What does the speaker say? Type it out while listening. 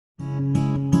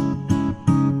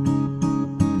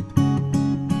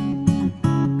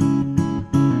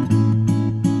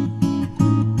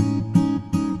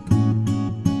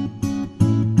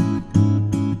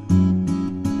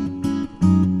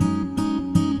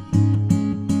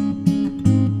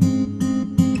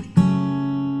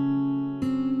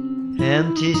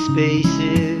empty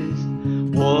spaces.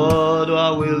 What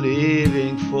are we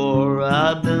living for?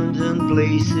 Abandoned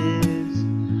places.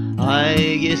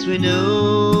 I guess we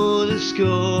know the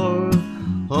score.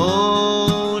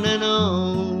 On and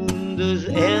on. Does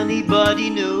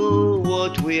anybody know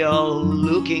what we are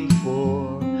looking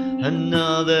for?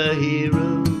 Another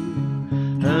hero,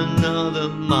 another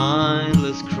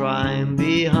mindless crime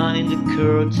behind the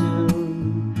curtain.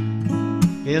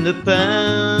 In the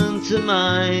pantomime,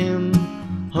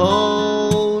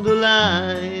 hold the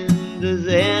line. Does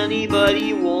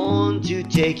anybody want to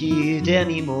take it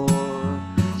anymore?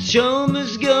 Show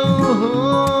must go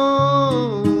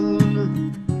on.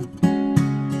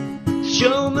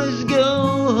 Show must go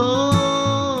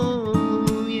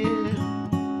on, yeah.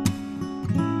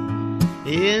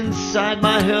 Inside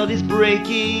my heart is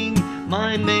breaking.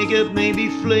 My makeup may be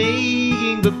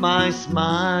flaking, but my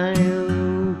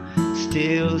smile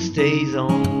still stays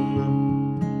on.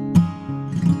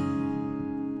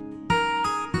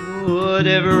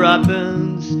 Whatever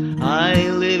happens, I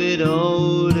leave it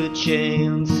all to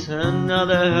chance.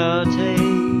 Another heartache,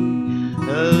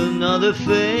 another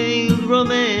failed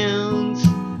romance.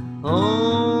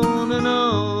 On and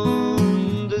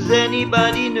on. Does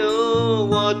anybody know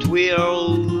what we are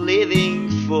living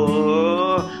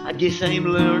for? I guess I'm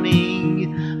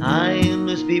learning. I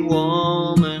must be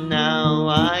warmer now.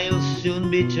 I'll soon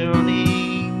be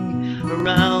turning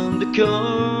around the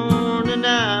corner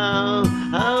now.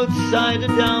 Outside the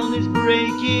dawn is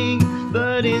breaking,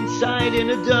 but inside in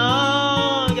the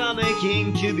dark I'm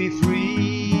aching to be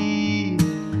free.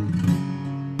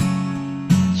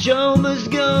 Show must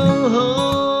go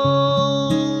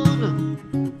on.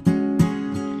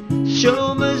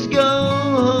 Show must go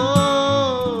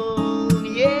on.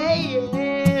 Yeah,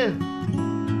 yeah.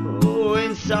 Oh,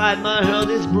 inside my heart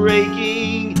is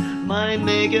breaking. My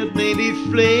makeup may be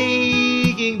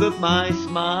flaking, but my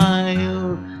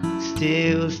smile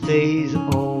still stays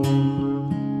on.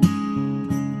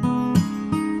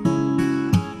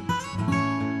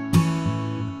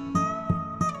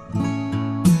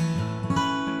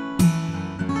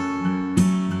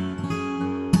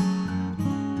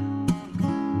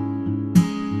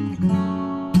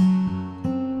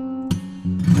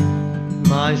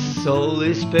 My soul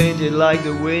is painted like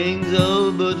the wings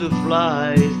of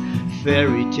butterflies.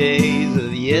 Fairy tales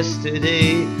of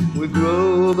yesterday. We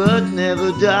grow but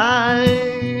never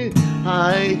die.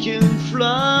 I can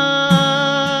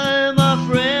fly, my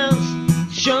friends.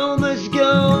 Show must go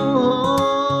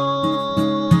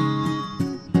on.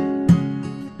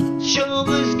 Show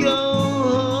must go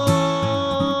on.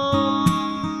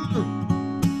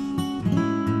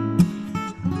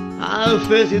 I'll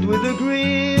face it with a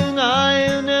grin. I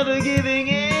am never giving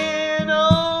in.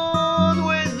 On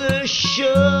with the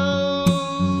show.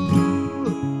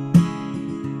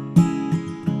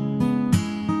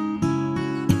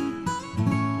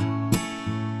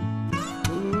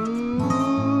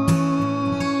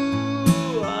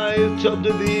 Top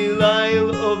the bill,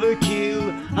 I'll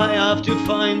overkill. I have to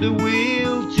find the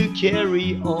will to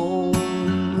carry on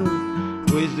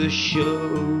with the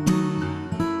show.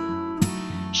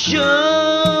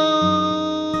 Show